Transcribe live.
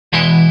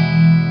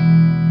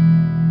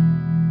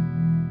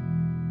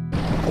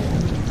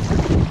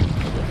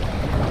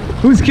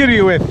Whose kid are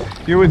you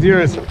with? You're with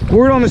yours.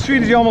 Word on the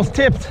street is you almost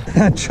tipped.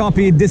 That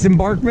choppy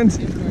disembarkment.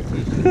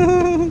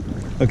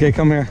 Okay,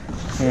 come here.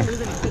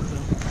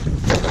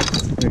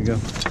 There you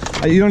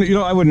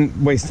go. I wouldn't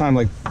waste time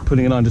like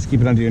putting it on. Just keep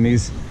it under your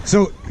knees.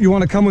 So you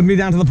want to come with me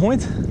down to the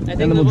point? I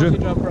think we'll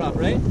drop her off,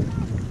 right?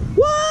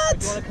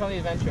 What? You want to come on the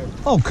adventure?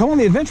 Oh, come on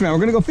the adventure, man. We're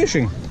gonna go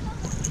fishing.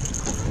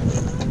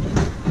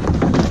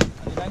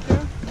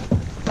 Adventure?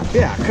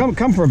 Yeah,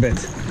 come for a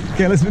bit.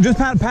 Okay, let's just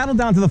paddle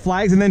down to the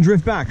flags and then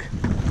drift back.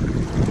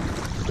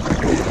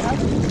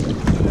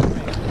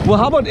 Well,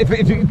 how about if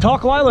you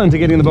talk Lila into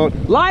getting in the boat?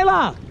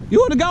 Lila, you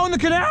want to go in the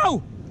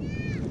canoe?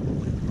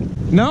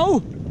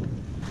 No?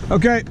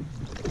 Okay.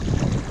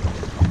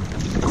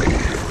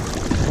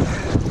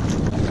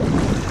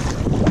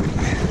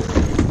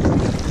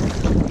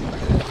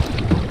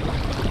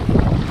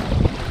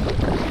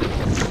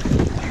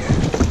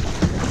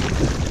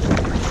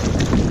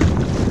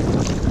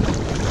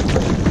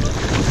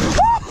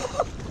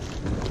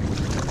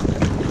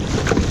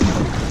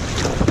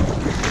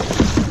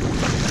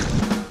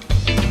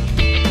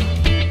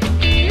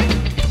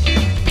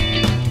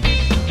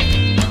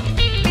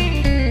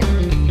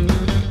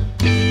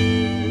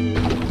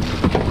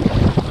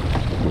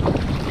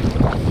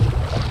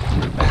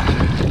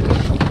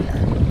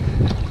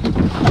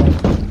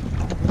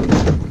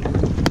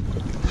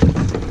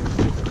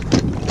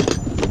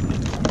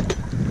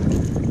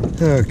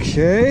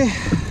 Okay,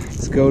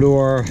 let's go to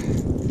our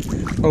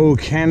O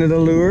Canada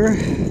lure. Oh,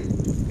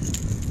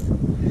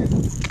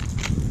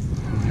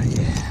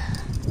 yeah.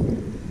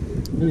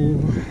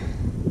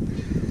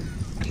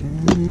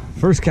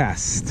 First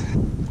cast.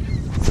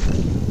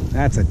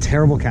 That's a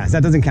terrible cast.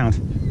 That doesn't count.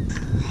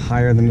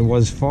 Higher than it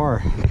was far.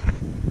 1,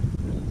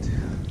 2,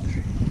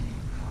 3,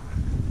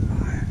 4,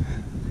 5.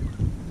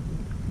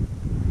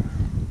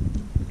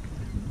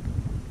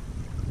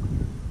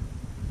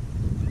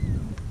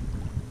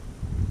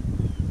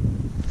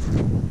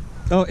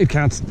 Oh, it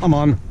counts. I'm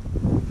on.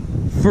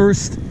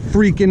 First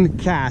freaking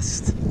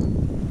cast.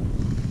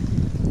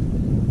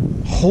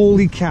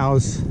 Holy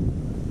cows.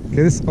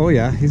 Okay, this, oh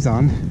yeah, he's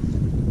on.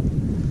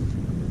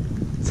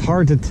 It's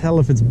hard to tell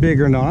if it's big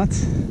or not.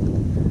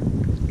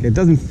 Okay, it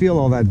doesn't feel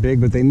all that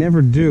big, but they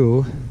never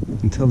do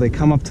until they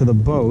come up to the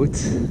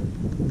boat.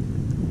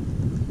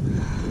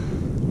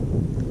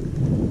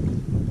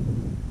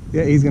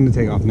 Yeah, he's gonna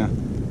take off now.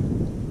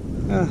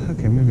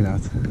 Okay, maybe not.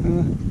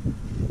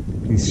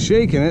 He's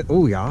shaking it.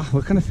 Oh yeah,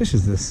 what kind of fish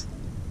is this?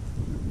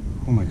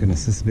 Oh my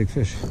goodness, this is a big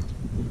fish.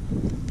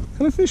 What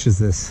kind of fish is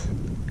this?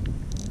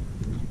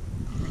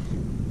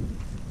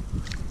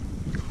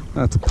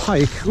 That's a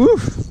pike.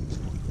 Oof.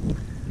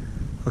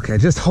 Okay, I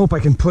just hope I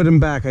can put him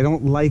back. I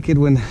don't like it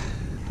when...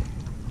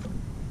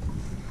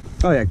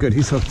 Oh yeah, good,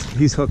 he's hooked.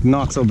 He's hooked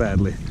not so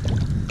badly.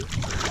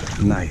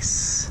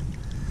 Nice.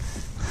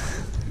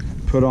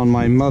 Put on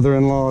my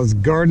mother-in-law's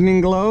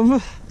gardening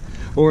glove,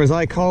 or as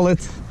I call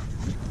it,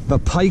 the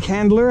pike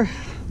handler.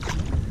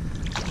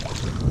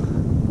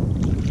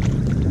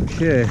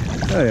 Okay,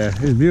 oh yeah,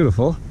 he's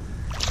beautiful.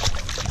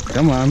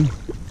 Come on.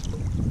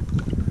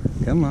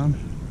 Come on,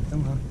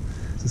 come on.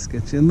 Just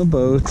get you in the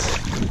boat.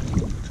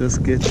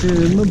 Just get you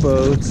in the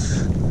boat.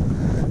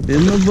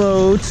 In the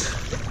boat.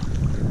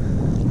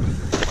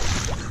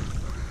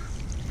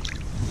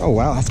 Oh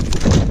wow,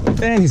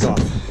 and he's off.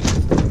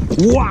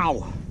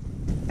 Wow!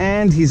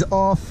 And he's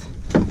off.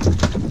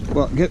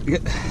 Well, get,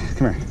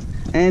 come here.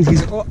 And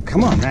he's, oh,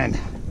 come on, man.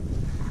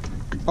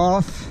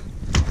 Off.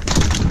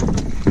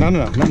 No,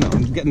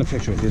 I'm getting a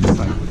picture with you this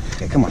time.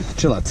 Okay, come on,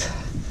 chill out.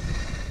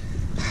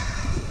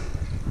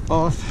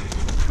 Off.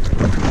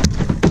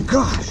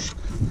 Gosh.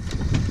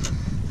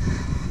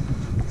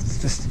 It's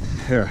just,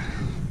 here.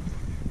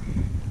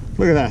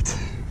 Look at that.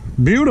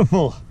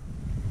 Beautiful.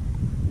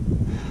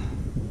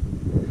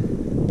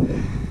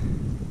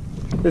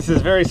 This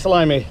is very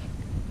slimy.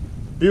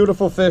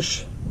 Beautiful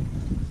fish.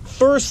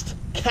 First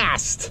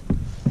cast.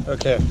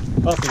 Okay,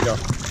 off we go.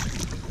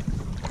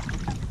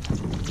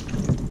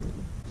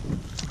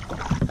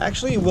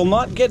 Actually, it will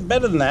not get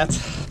better than that.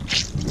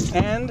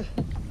 And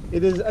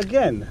it is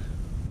again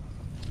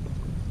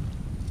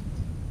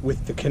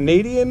with the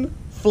Canadian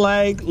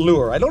flag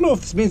lure. I don't know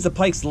if this means the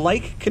pikes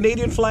like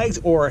Canadian flags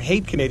or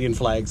hate Canadian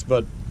flags,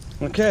 but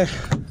okay.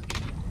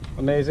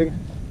 Amazing.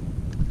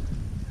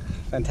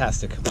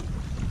 Fantastic.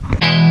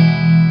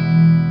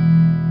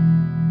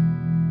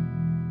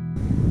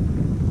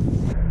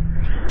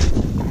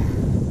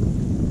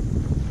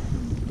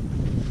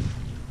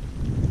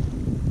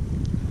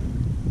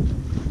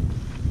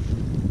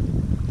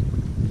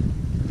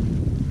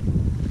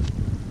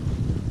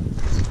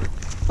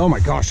 Oh my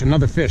gosh,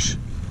 another fish.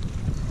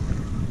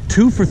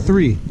 2 for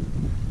 3.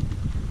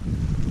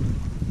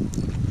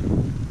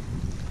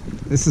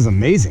 This is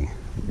amazing.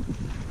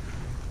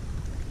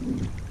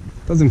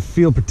 Doesn't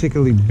feel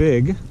particularly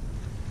big.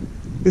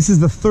 This is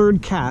the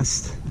 3rd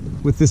cast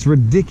with this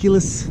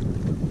ridiculous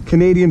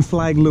Canadian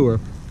flag lure.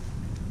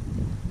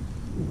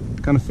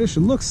 Kind of fish,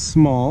 it looks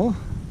small.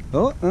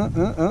 Oh,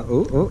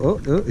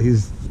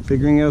 he's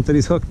figuring out that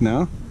he's hooked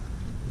now.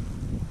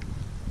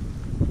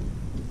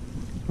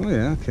 Oh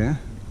yeah, okay.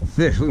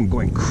 Fish, look at him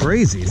going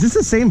crazy. Is this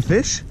the same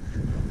fish?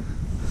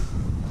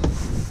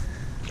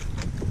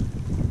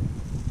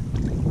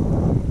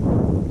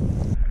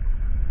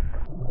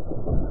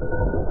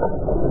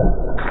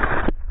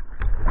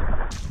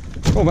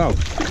 Oh wow.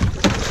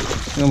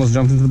 He almost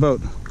jumped into the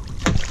boat.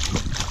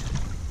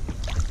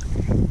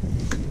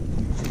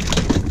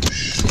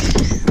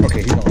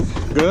 Okay, he's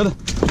off. Good.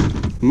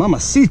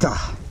 Mamacita.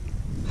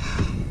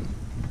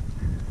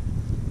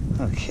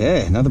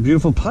 Okay, another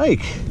beautiful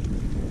pike.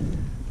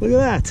 Look at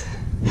that.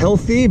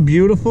 Healthy,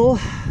 beautiful.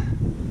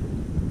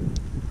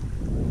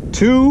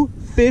 2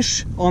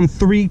 fish on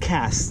 3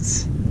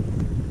 casts.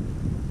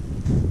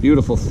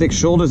 Beautiful, thick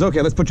shoulders.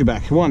 Okay, let's put you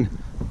back. 1,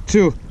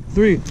 2,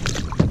 3.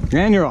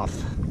 And you're off.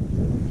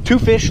 2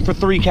 fish for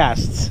 3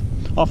 casts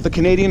off the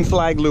Canadian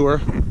flag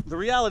lure. The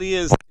reality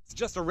is it's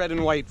just a red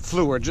and white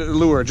lure,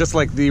 just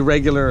like the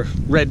regular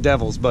red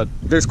devils, but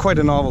there's quite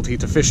a novelty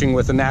to fishing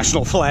with a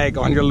national flag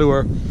on your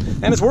lure,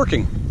 and it's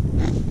working.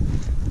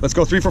 Let's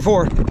go 3 for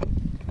 4.